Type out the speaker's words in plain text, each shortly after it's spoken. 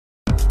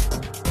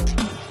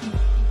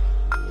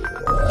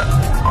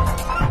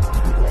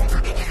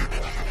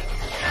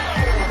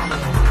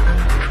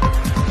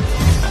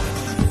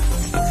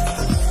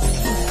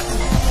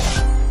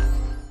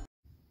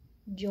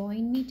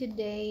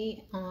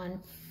today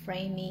on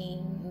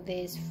framing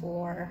these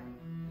 4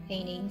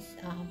 paintings.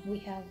 We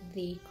have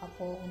the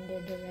couple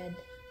under the red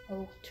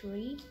oak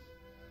tree.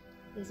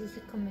 This is a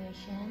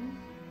commission,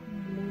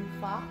 blue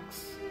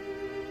fox,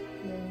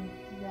 then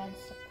red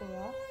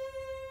sakura,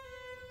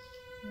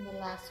 and the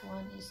last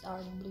one is our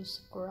blue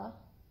sakura.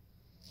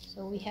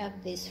 So we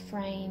have these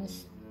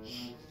frames.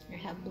 I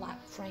have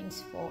black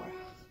frames for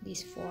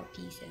these 4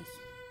 pieces.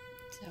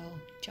 So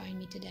join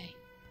me today.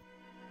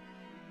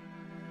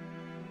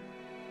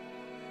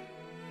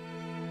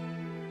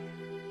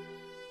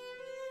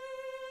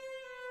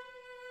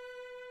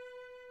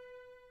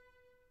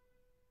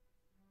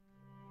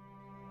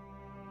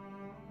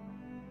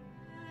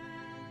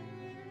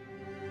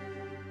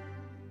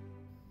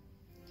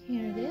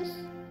 Here it is,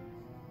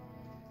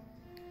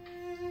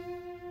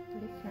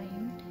 pretty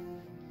framed.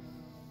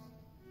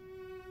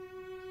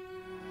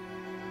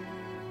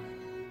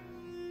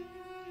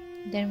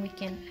 Then we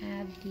can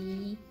add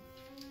the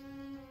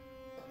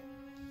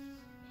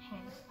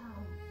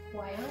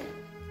wire.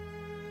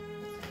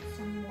 Let's add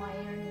some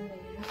wire in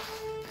there.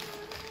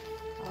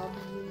 I'll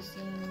be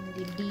using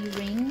the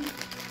D-ring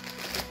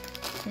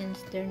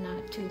since they're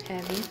not too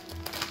heavy.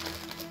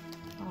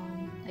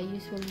 I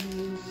usually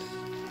use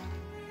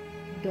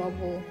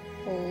double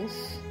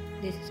holes.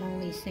 This is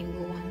only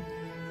single one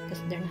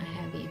because they're not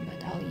heavy,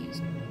 but I'll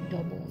use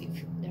double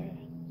if they're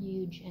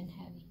huge and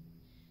heavy.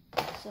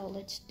 So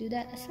let's do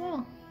that as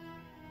well.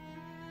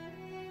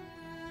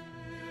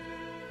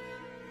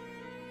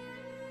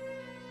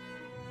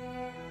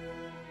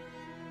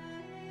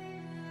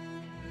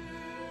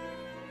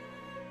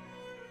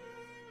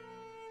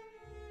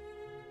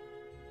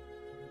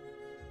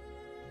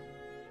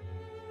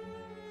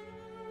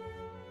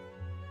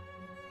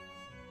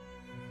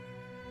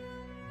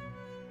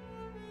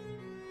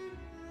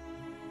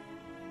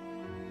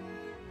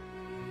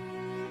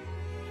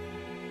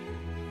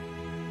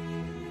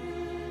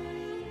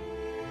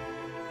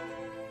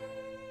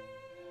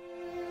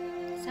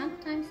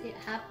 Sometimes it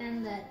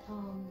happens that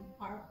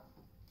our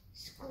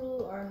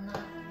screw are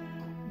not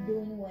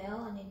doing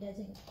well and it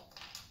doesn't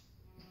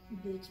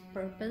do its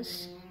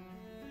purpose,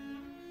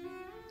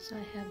 so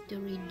I have to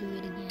redo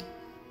it again.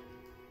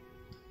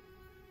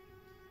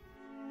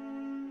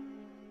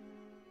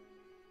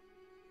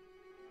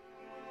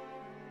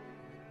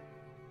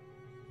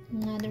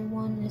 Another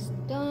one is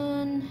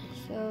done,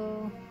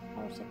 so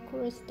our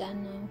sakura is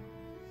done now.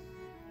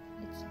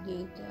 Let's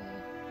do the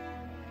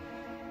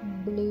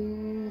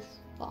blue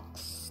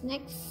fox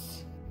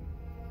next.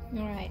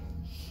 Alright,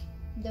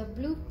 the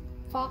blue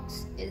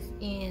fox is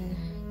in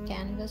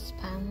canvas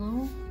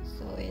panel,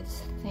 so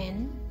it's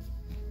thin,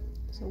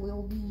 so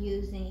we'll be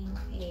using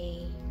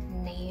a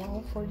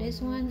nail for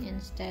this one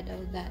instead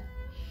of that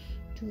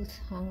tooth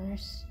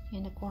hangers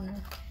in the corner.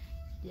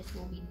 This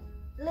will be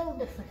a little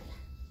different.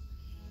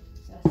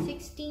 So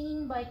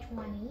 16 by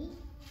 20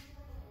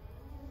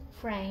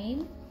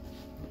 frame.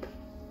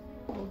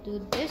 We'll do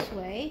it this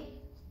way,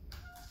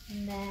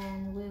 and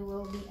then we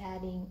will be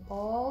adding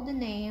all the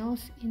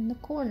nails in the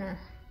corner,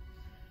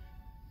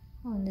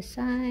 on the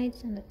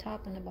sides, and the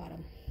top and the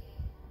bottom.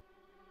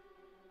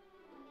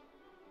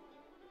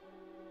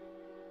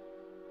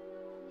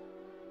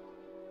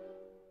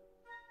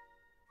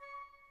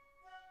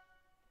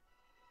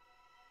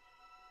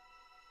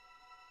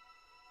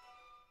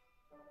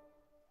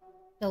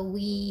 So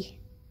we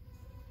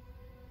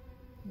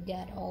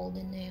got all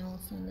the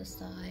nails on the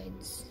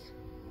sides.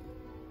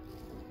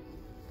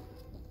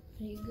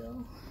 There you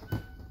go.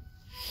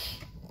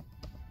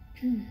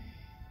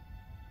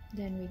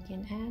 Then we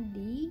can add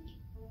the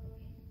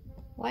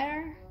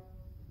wire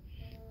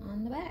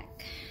on the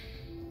back.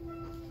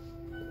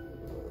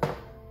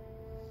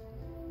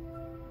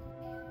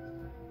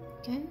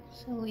 Okay,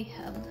 so we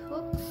have the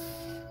hooks.